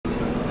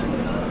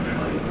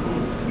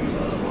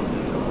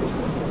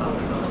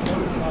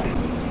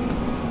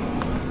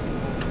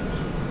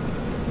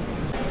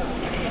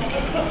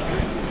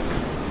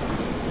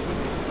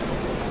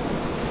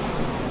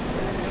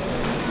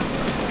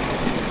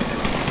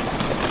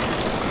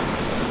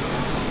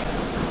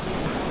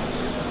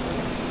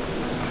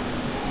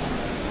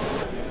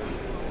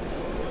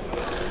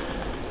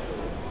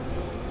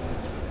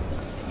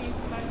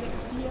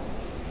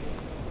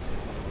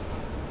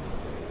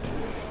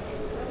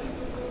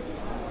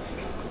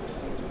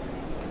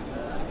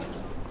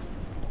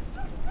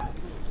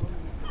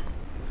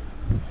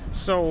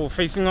So,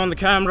 facing on the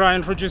camera,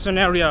 introduce an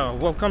area.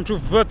 Welcome to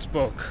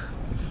Wuerzburg.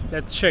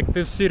 Let's check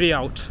this city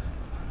out.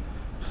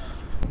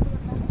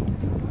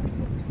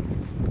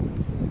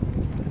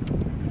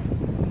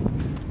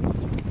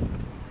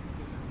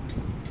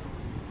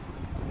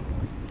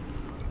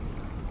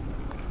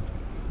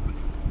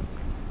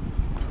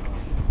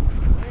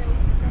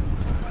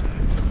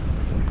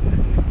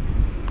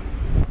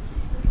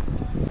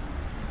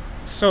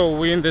 So,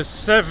 we're in the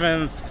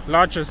 7th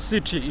largest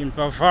city in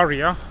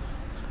Bavaria.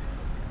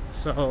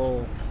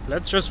 So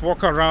let's just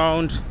walk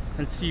around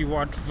and see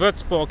what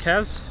Wuerzburg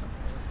has.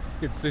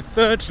 It's the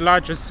 3rd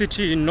largest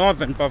city in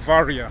northern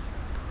Bavaria,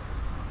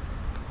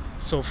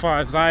 so far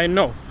as I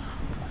know,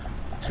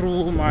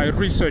 through my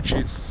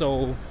researches.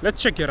 So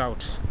let's check it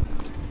out.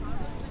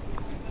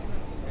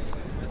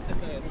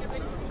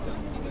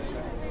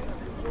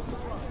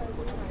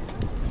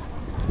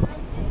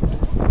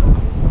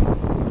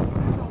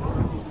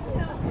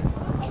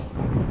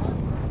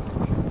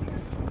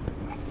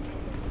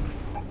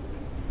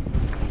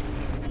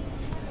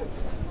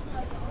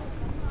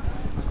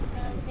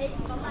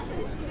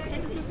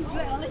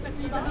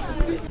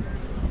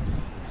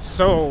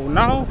 So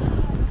now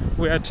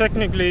we are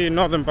technically in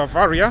northern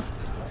Bavaria.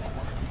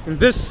 In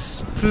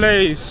this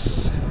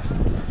place,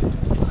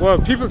 well,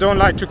 people don't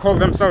like to call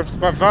themselves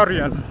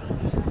Bavarian.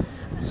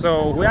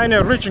 So we are in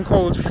a region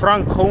called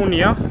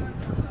Franconia,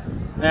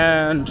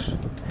 and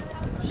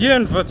here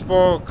in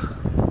Wuerzburg,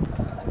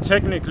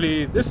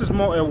 technically this is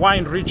more a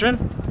wine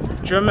region.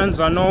 Germans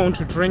are known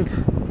to drink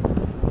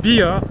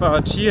beer,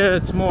 but here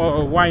it's more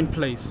a wine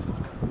place.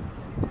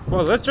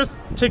 Well, let's just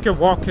take a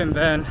walk and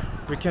then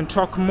we can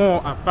talk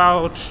more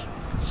about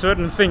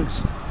certain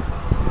things.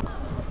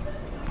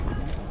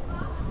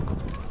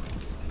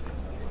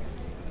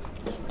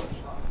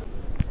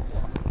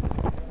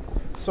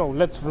 So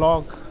let's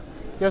vlog.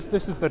 Guess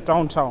this is the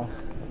downtown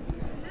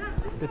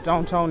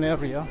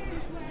area.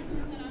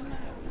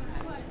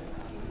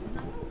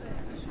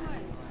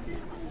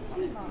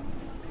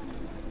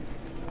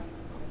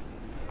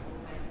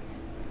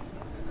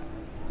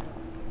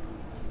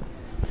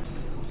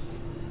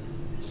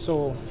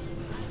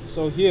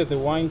 So here the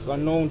wines are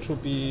known to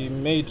be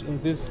made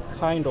in this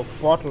kind of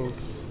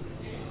bottles.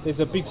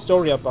 There's a big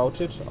story about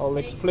it. I'll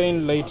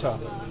explain later.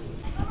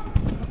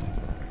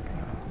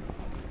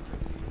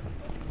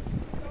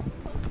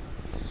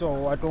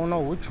 So I don't know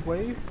which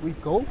way we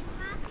go.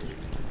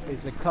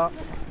 There's a car.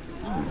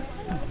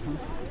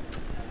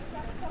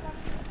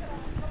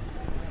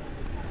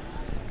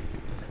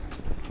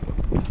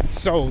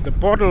 So the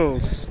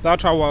bottles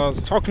that I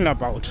was talking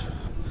about.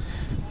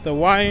 The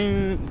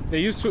wine,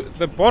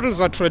 the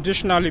bottles are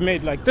traditionally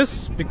made like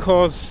this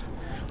because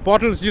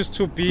bottles used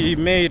to be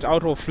made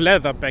out of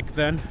leather back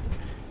then,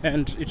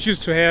 and it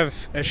used to have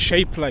a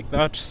shape like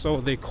that,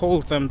 so they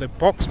called them the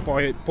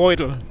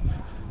boxbeutel.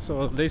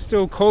 So they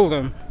still call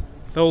them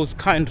those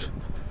kind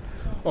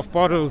of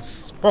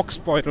bottles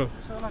boxbeutel.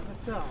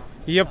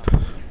 Yep.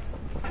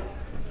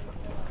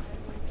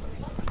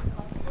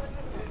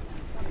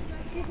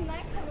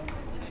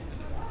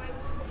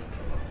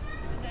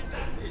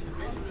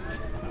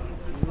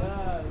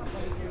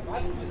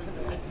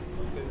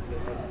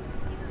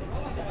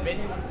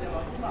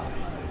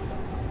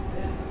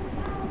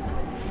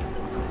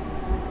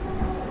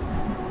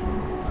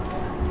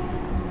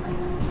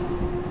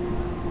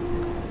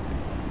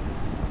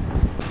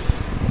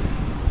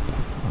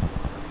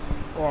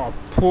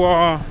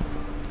 Oh,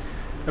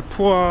 a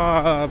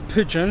poor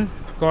pigeon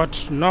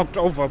got knocked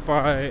over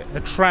by a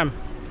tram,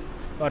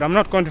 but I'm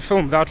not going to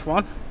film that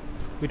one.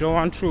 We don't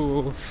want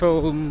to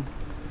film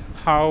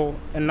how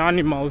an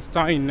animal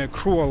dies in a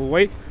cruel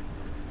way,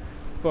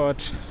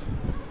 but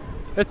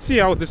let's see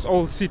how this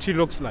old city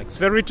looks like. It's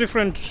very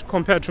different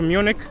compared to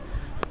Munich.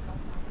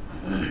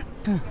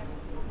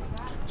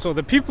 So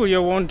the people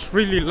here won't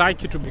really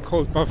like it to be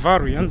called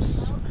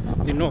Bavarians,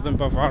 the northern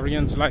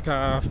Bavarians, like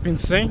I've been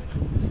saying.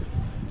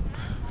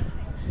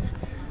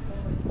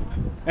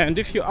 And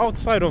if you're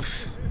outside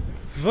of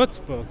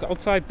Wuerzburg,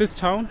 outside this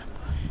town,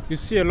 you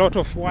see a lot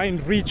of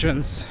wine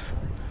regions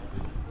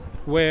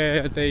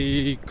where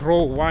they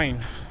grow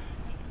wine.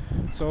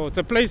 So it's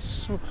a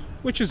place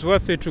which is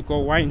worth it to go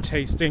wine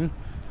tasting.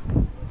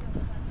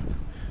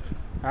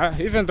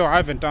 Even though I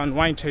haven't done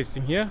wine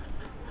tasting here,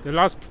 the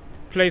last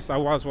place I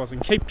was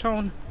in Cape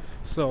Town,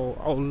 so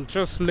I'll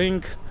just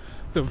link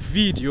the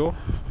video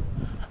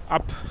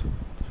up.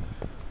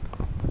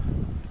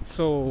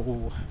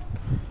 So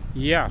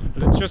yeah,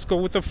 let's just go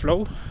with the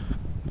flow.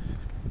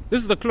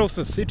 This is the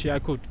closest city I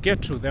could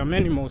get to. There are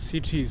many more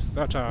cities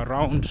that are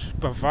around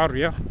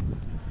Bavaria.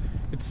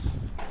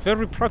 It's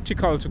very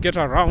practical to get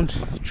around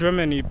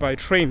Germany by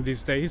train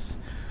these days.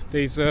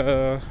 There's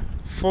a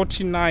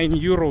 49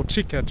 euro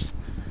ticket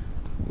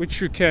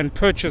which you can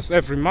purchase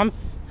every month,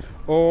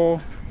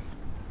 or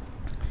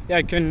yeah,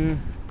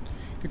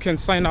 you can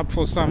sign up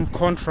for some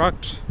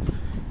contract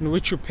in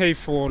which you pay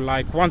for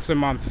like once a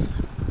month.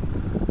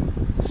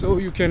 So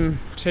you can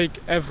take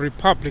every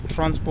public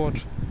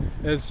transport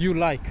as you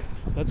like.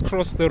 let's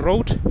cross the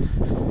road.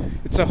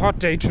 It's a hot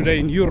day today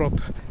in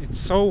Europe. It's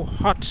so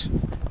hot.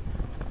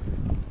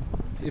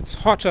 It's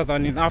hotter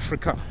than in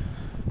Africa.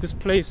 This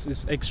place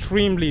is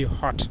extremely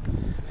hot.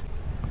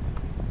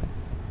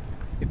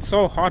 It's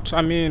so hot.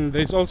 I mean,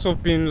 there's also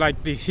been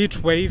like the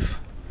heat wave,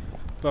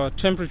 but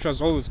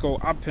temperatures always go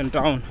up and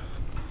down.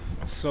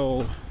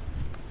 So,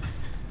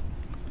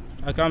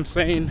 like I'm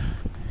saying,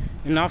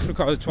 in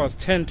Africa it was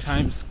 10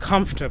 times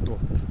comfortable.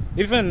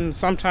 Even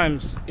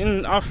sometimes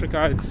in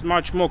Africa it's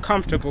much more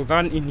comfortable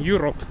than in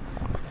Europe.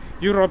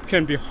 Europe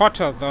can be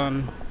hotter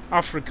than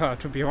Africa,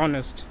 to be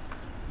honest.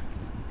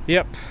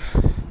 Yep.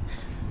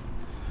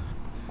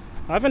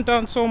 I haven't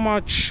done so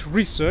much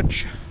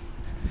research.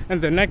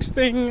 And the next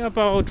thing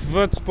about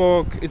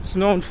Wuerzburg, it's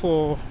known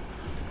for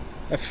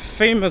a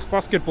famous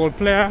basketball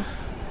player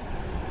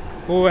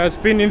who has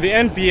been in the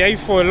NBA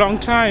for a long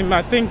time.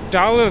 I think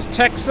Dallas,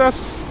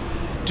 Texas,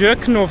 Dirk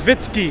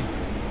Nowitzki.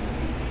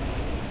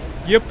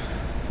 Yep.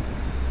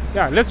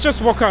 Yeah, let's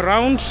just walk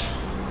around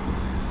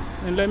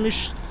and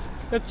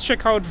let's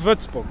check out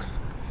Wuerzburg.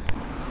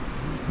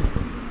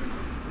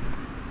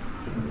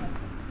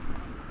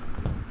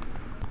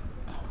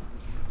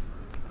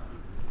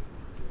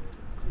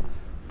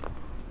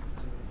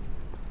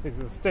 There's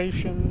a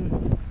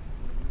station.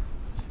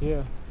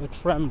 Here the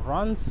tram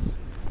runs.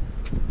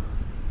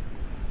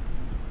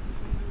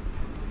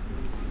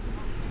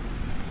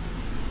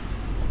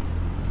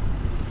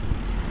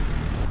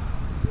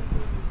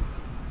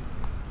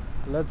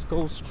 Let's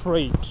go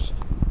straight.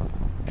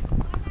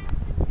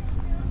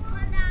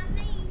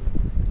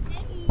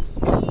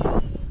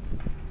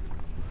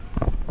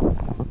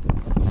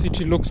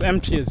 City looks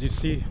empty, as you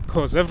see,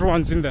 because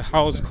everyone's in the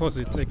house because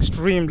it's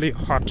extremely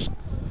hot.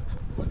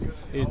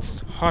 It's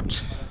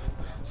hot,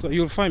 so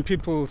you'll find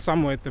people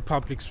somewhere at the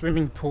public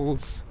swimming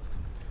pools.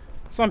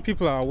 Some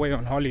people are away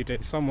on holiday,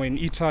 somewhere in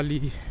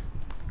Italy,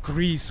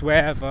 Greece,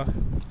 wherever.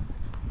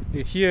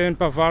 Here in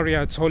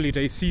Bavaria it's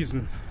holiday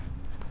season.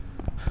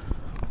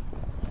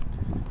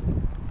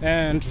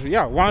 And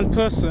yeah, one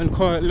person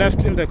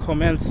left in the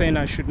comments saying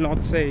I should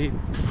not say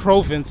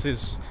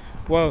provinces.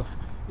 Well,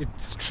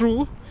 it's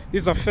true,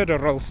 these are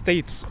federal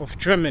states of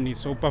Germany,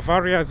 so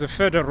Bavaria is a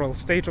federal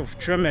state of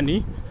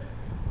Germany.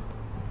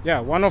 Yeah,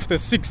 one of the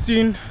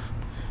 16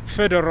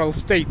 federal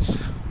states.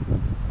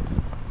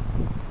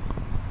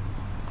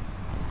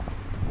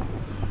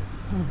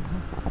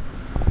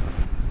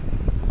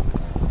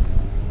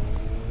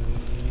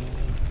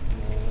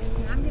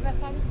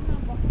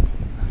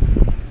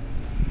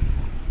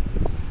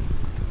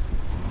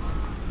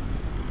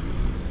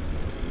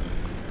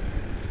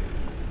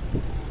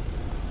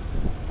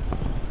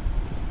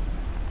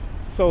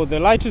 So the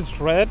light is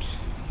red.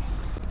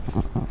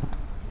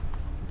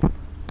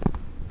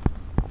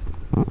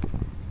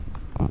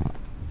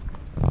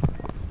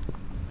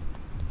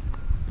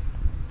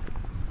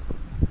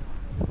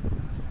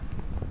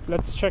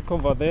 Let's check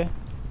over there.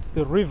 It's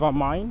the river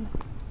mine.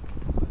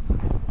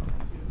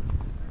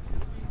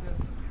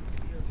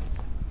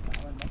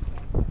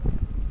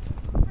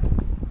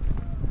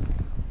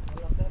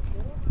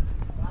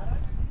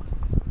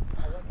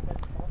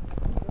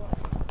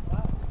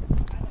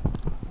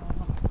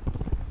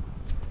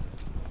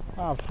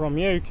 From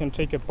here you can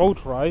take a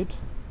boat ride.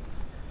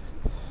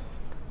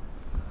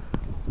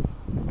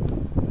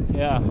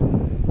 Yeah,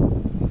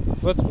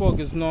 Wuerzburg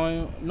is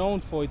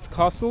known for its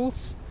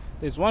castles.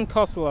 There's one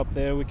castle up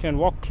there. We can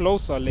walk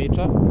closer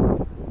later.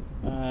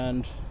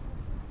 And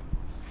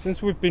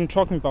since we've been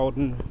talking about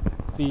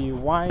the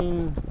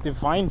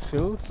vine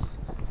fields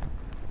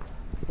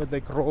where they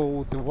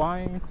grow the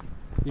wine,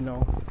 you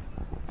know,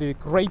 the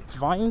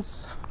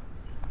grapevines,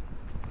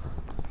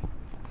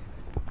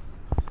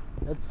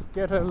 let's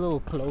get a little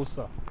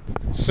closer.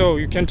 So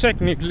you can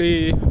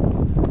technically,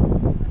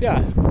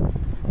 yeah,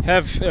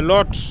 have a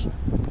lot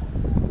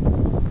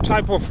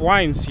type of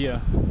wines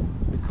here,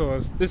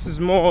 because this is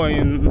more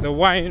in the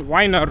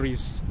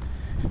wineries.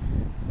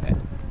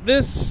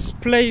 This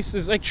place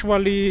is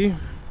actually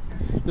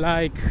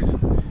like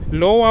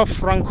Lower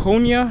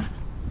Franconia,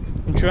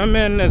 in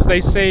German as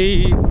they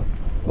say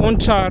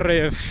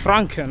Untere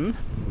Franken.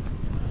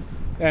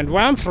 And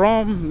where I'm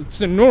from, it's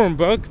in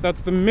Nuremberg.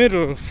 That's the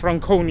Middle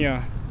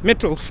Franconia,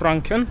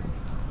 Mittelfranken.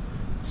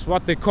 It's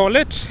what they call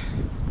it.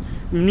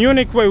 In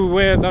Munich where we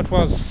were, that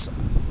was,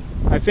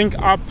 I think,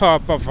 Upper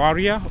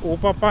Bavaria,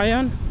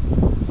 Oberbayern.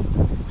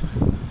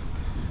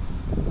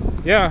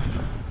 Yeah.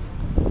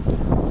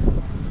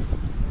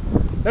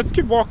 Let's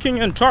keep walking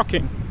and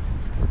talking.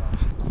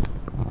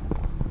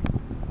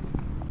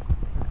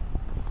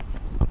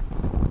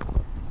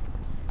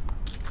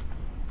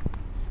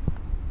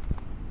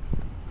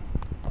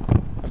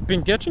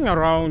 Been getting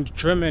around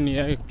Germany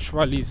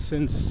actually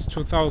since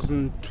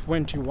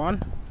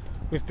 2021.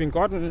 We've been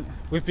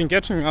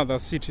getting other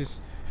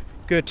cities: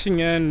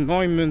 Göttingen,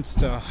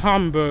 Neumünster,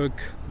 Hamburg.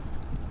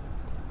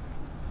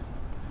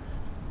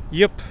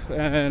 Yep,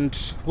 and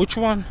which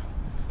one?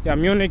 Yeah,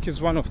 Munich is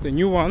one of the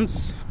new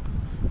ones.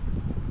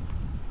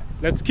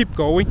 Let's keep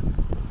going.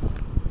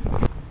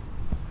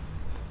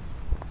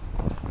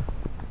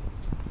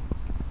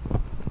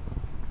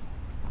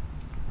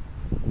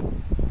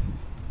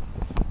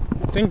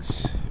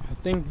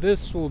 think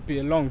this will be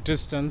a long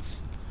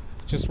distance.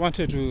 Just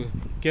wanted to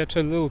get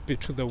a little bit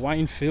to the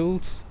wine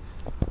fields.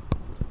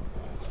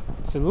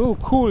 It's a little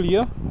cool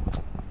here.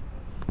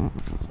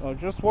 So I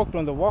just walked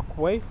on the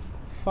walkway,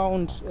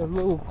 found a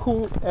little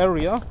cool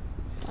area.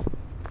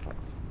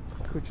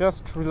 You could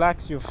just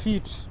relax your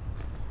feet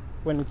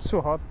when it's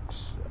so hot,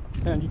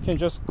 and you can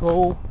just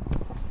go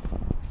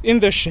in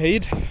the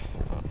shade.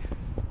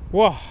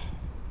 Wow,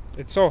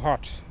 it's so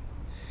hot.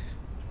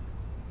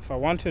 If I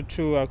wanted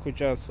to, I could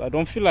just, I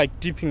don't feel like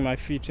dipping my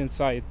feet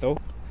inside though.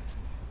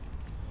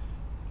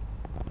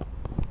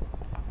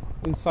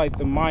 Inside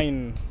the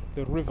mine,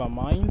 the river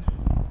mine.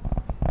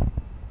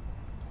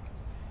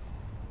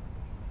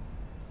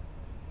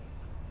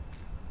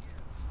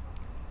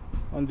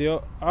 On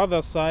the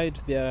other side,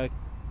 there are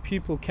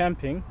people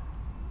camping.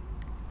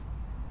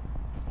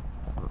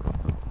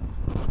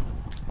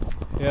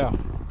 Yeah,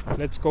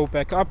 let's go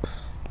back up.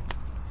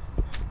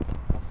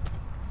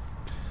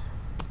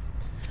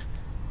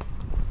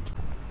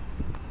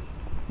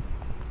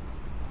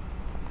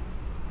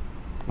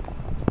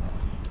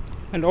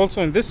 And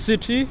also in this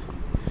city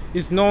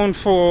is known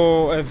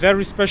for a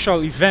very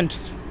special event.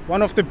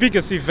 One of the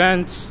biggest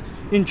events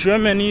in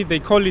Germany, they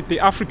call it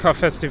the Africa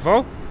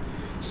Festival.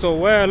 So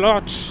where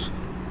the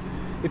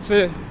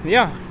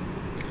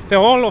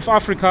whole of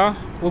Africa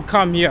will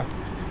come here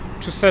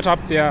to set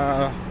up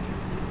their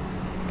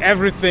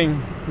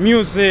everything,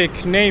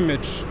 music, name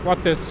it,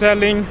 what they're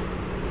selling.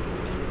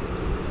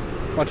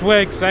 But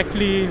where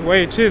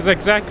it is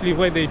exactly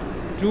where they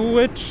do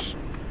it,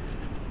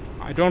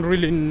 I don't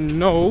really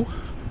know.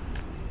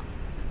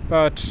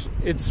 But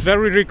it's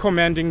very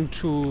recommending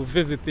to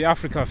visit the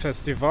Africa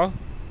Festival.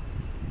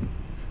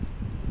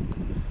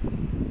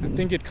 I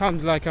think it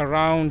comes like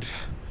around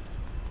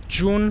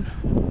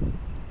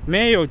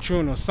May or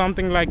June or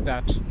something like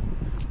that.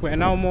 We're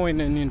now more in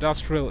an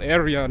industrial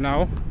area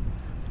now.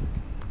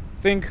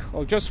 I think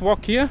I'll just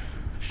walk here,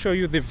 show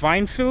you the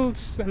vine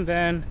fields, and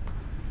then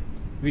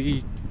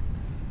we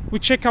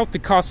check out the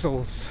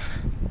castles.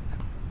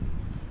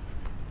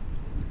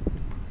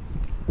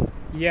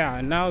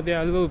 Yeah, now they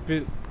are a little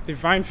bit, the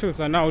vine fields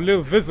are now a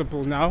little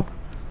visible now.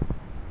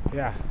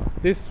 Yeah,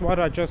 this is what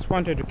I just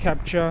wanted to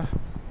capture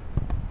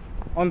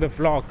on the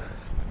vlog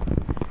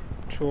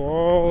to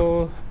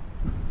all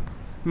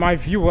my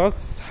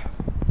viewers.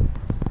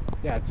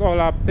 Yeah, it's all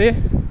up there.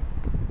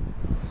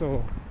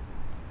 So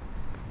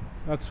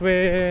that's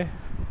where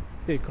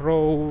they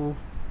grow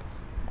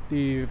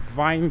the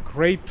vine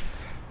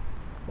grapes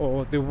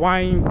or the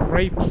wine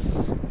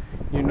grapes,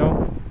 you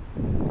know.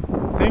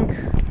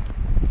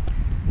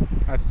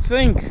 I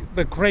think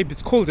the grape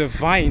is called a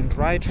vine,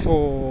 right,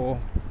 for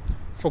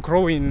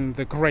growing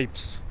the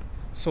grapes.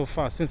 So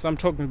far, since I'm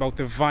talking about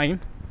the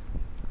vine,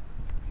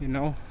 you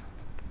know,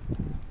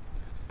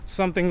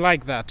 something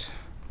like that.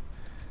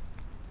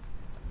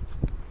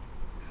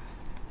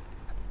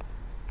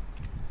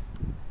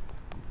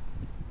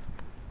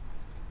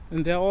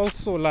 And there are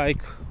also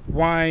like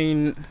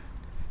wine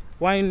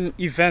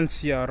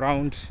events here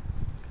around.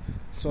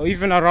 So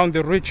even around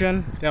the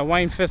region, there are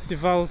wine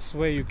festivals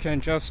where you can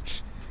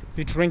just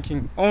be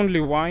drinking only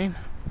wine.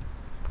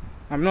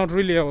 I'm not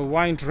really a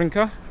wine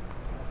drinker.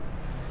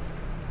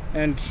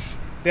 And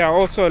there are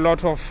also a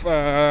lot of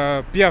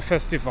beer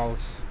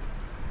festivals.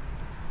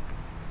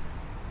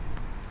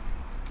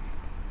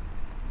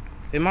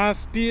 There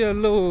must be a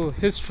little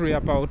history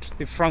about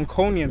the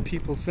Franconian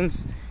people,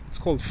 since it's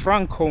called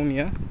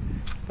Franconia,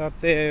 that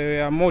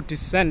they are more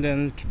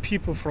descendant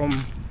people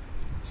from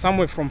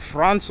somewhere from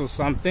France or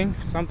something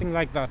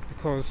like that,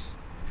 because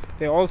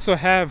they also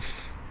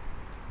have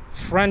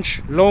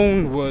French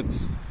loan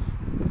words,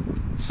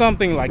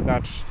 something like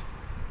that.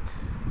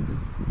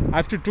 I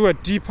have to do a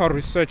deeper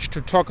research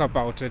to talk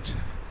about it.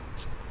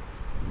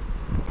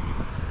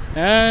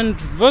 And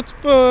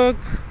Würzburg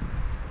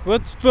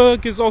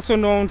is also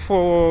known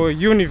for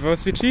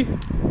university.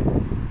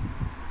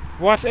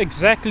 What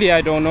exactly,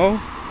 I don't know,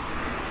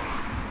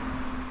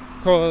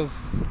 because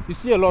you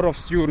see a lot of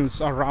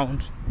students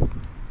around.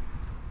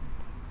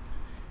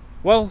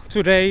 Well,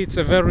 today it's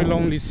a very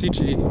lonely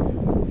city.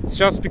 It's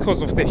just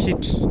because of the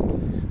heat.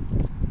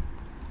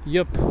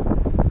 Yep.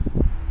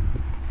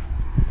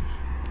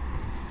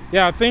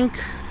 Yeah, I think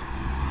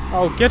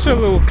I'll get a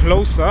little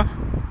closer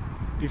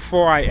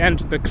before I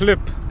end the clip.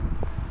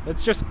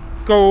 Let's just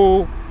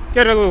go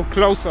get a little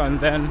closer and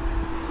then,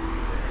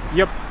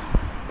 yep.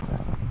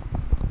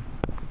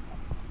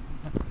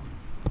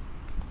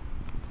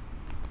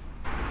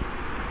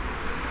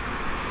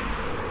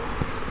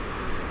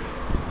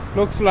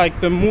 Looks like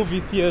the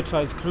movie theater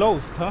is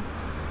closed, huh?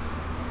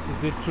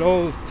 Is it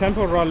closed,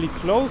 temporarily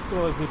closed,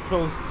 or is it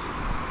closed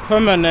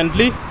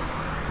permanently?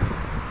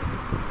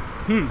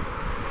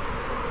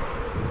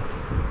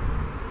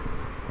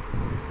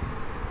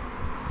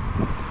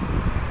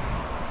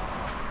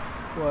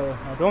 Well,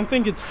 I don't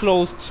think it's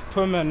closed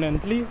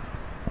permanently,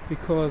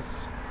 because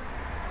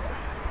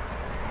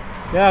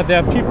yeah,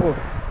 there are people,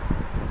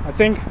 I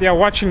think they are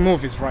watching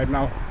movies right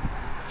now.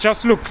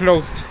 Just look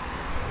closed.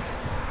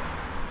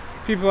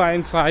 People are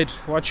inside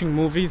watching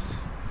movies.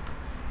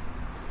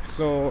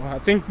 So I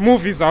think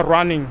movies are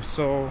running,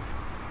 so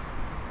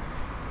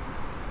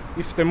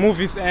if the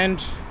movies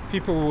end,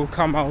 people will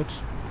come out.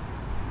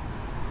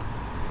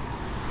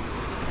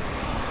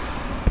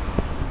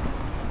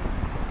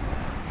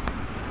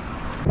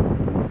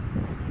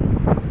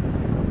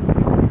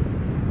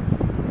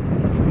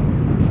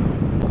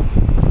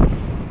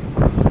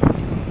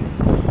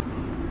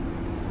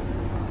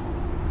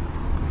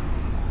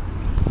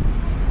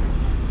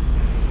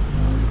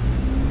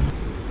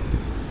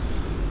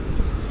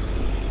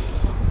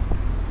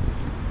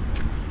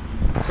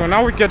 So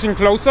now we're getting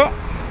closer.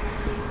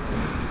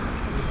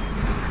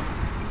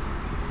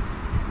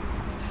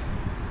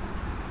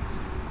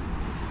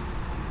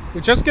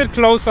 We just get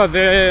closer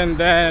there, and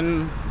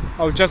then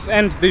I'll just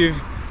end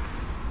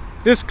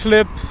this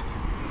clip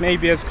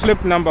maybe as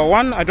clip number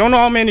 1. I don't know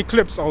how many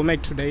clips I'll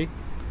make today,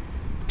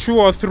 2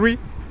 or 3,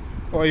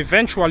 or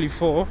eventually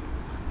 4,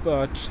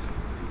 but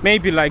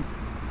maybe like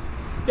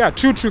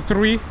 2 to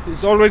 3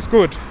 is always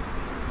good.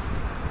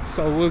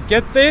 So we'll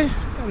get there,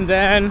 and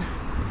then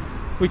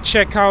we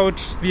check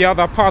out the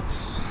other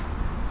parts.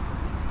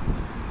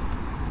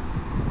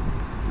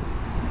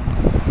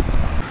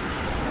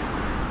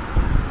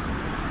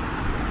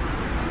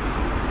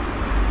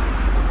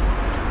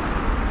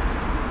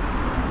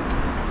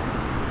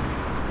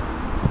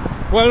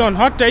 Well, on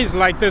hot days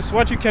like this,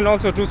 what you can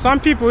also do, some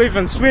people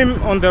even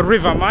swim on the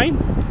river Main,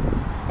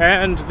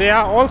 and there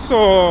are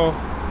also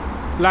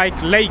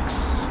like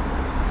lakes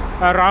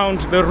around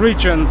the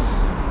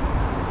regions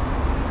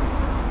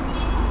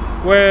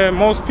where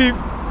most people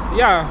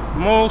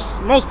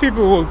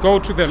will go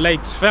to the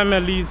lakes,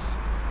 families,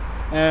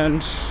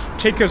 and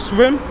take a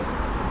swim.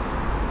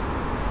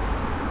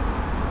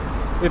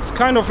 It's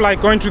kind of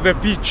like going to the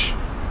beach,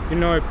 you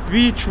know, a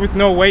beach with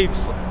no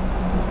waves.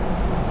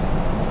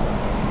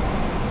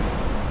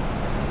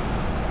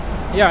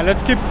 Yeah,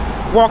 let's keep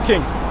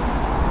walking.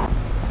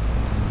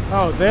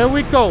 Oh, there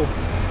we go.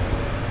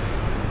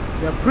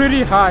 They're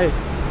pretty high.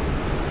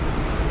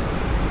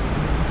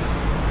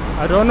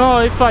 I don't know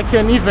if I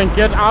can even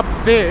get up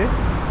there.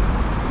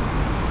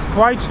 It's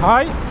quite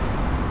high.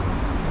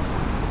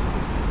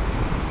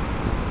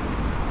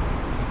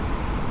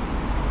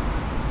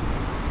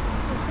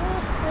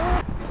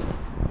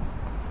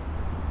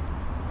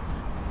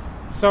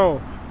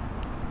 So,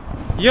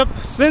 yep,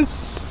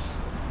 since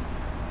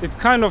it's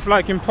kind of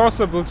like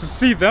impossible to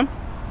see them,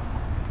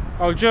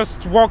 I'll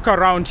just walk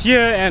around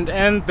here and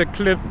end the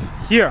clip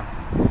here.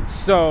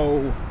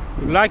 So,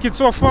 if you like it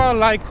so far,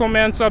 like,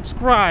 comment,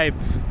 subscribe.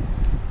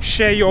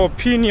 Share your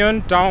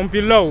opinion down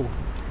below.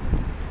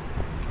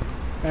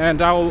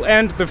 And I'll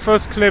end the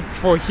first clip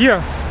for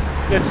here.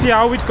 Let's see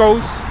how it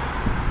goes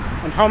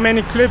and how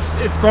many clips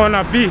it's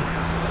gonna be.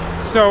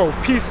 So,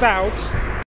 peace out.